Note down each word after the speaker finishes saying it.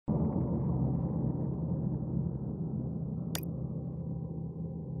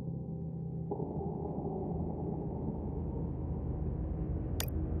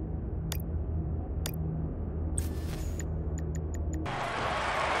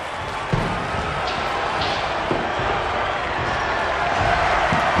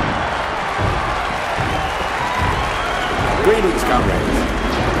Greetings, comrades.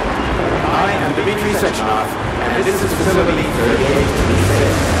 I am Dmitry Sechenov, and this is Facility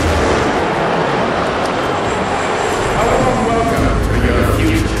 3826. A warm welcome to your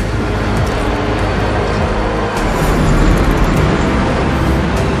future.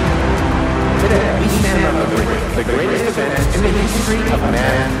 Today, we stand on the brink of the greatest event in the history of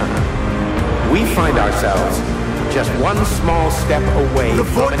mankind. We find ourselves just one small step away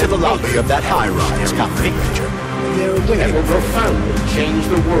Report to the lobby of that high-rise, Captain Major. That will profoundly change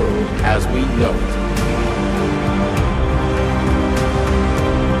the world as we know it.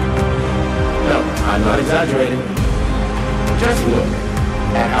 No, I'm not exaggerating. Just look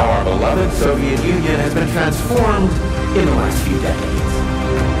at how our beloved Soviet Union has been transformed in the last few decades.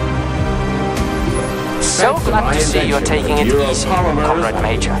 So glad to see you're taking it easy, Comrade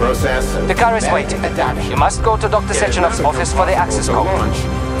Major. The car is waiting. You must go to Dr. Sechenov's office for the access code.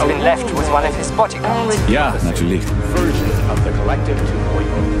 It's been left with one of his bodyguards. Ja, natuurlijk. Version of the Collective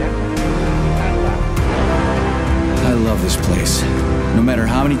 2.0 network. I love this place. No matter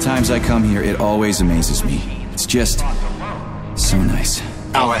how many times I come here, it always amazes me. It's just so nice.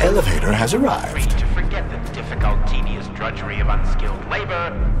 Our elevator has arrived. To forget the difficult, tedious drudgery of unskilled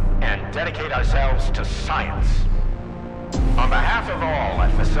labor and dedicate ourselves to science. On behalf of all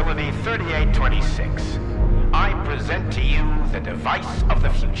at Facility 3826, I present to you the device of the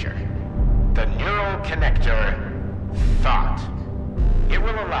future, the neural connector, Thought. It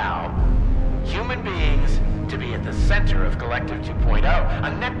will allow human beings to be at the center of Collective 2.0,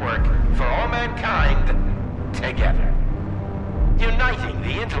 a network for all mankind together, uniting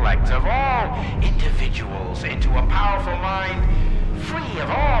the intellect of all individuals into a powerful mind free of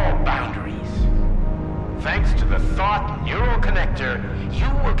all boundaries. Thanks to the Thought Neural Connector, you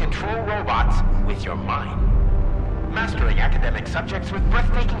will control robots with your mind, mastering academic subjects with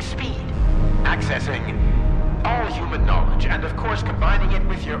breathtaking speed, accessing all human knowledge, and of course combining it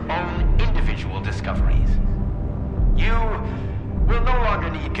with your own individual discoveries. You will no longer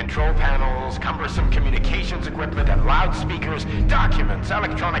need control panels, cumbersome communications equipment, and loudspeakers, documents,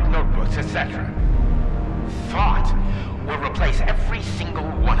 electronic notebooks, etc. Thought will replace every single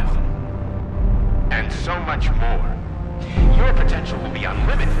one of them. And so much more. Your potential will be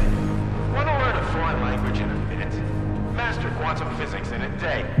unlimited. Want to learn a foreign language in a minute? Master quantum physics in a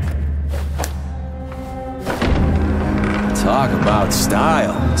day. Talk about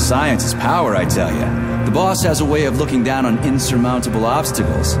style. Science is power, I tell you. The boss has a way of looking down on insurmountable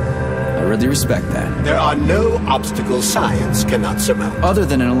obstacles. I really respect that. There are no obstacles science cannot surmount. Other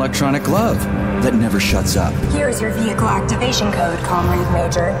than an electronic glove that never shuts up. Here's your vehicle activation code, Comrade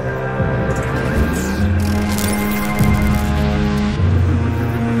Major.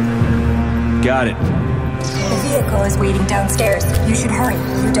 Got it. The vehicle is waiting downstairs. You should hurry.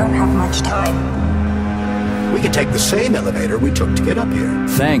 You don't have much time. We can take the same elevator we took to get up here.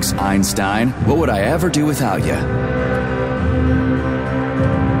 Thanks, Einstein. What would I ever do without you?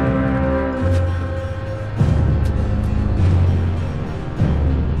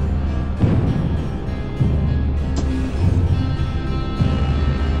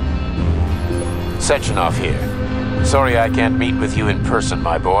 Sechenov here. Sorry I can't meet with you in person,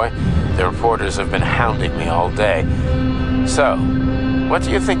 my boy. The reporters have been hounding me all day. So, what do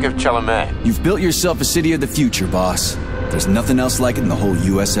you think of Chalamet? You've built yourself a city of the future, boss. There's nothing else like it in the whole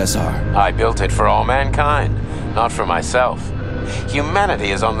USSR. I built it for all mankind, not for myself.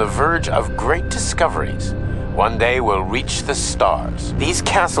 Humanity is on the verge of great discoveries. One day we'll reach the stars. These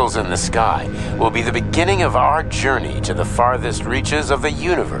castles in the sky will be the beginning of our journey to the farthest reaches of the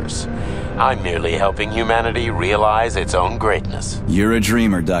universe. I'm merely helping humanity realize its own greatness. You're a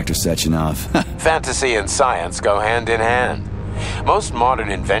dreamer, Dr. Sechenov. Fantasy and science go hand in hand. Most modern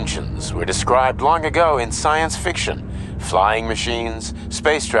inventions were described long ago in science fiction. Flying machines,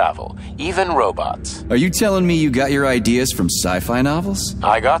 space travel, even robots. Are you telling me you got your ideas from sci-fi novels?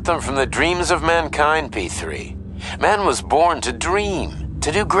 I got them from the dreams of mankind, P3. Man was born to dream,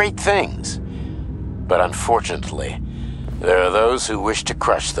 to do great things. But unfortunately, there are those who wish to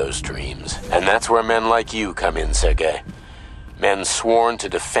crush those dreams. And that's where men like you come in, Sergei. Men sworn to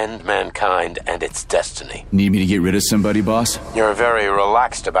defend mankind and its destiny. Need me to get rid of somebody, boss? You're very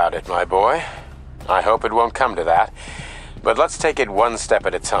relaxed about it, my boy. I hope it won't come to that. But let's take it one step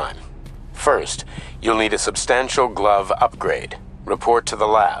at a time. First, you'll need a substantial glove upgrade. Report to the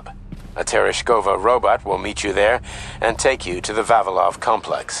lab. A Tereshkova robot will meet you there and take you to the Vavilov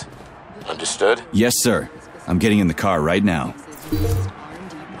complex. Understood? Yes, sir. I'm getting in the car right now.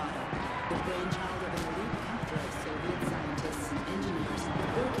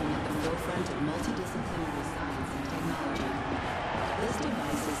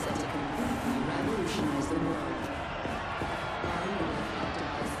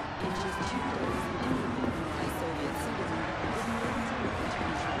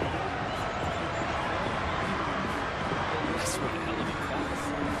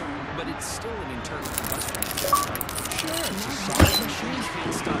 internal combustion engine. Sure, machines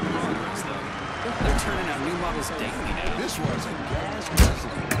can't stop progress, though. They're turning out new models daily now. This was a gas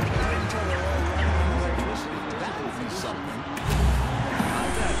guzzler. Until they're all running on electricity. That would be something. Not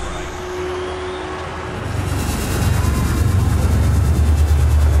that right.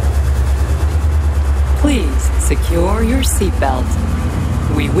 Please secure your seatbelt.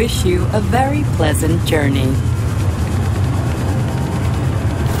 We wish you a very pleasant journey.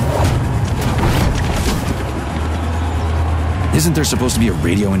 Isn't there supposed to be a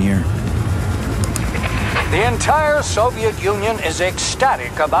radio in here? The entire Soviet Union is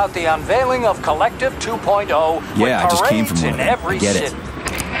ecstatic about the unveiling of Collective 2.0 Yeah, I just came from in one. every I get city.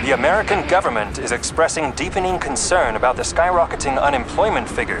 it. The American government is expressing deepening concern about the skyrocketing unemployment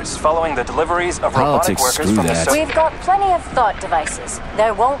figures following the deliveries of robotic Politics, workers screw from that. the We've got plenty of thought devices.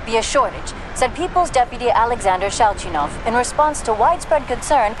 There won't be a shortage, said People's Deputy Alexander Shalchinov in response to widespread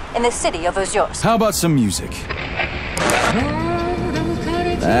concern in the city of Ozyorsk. How about some music?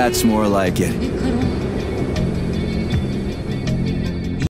 That's more like it.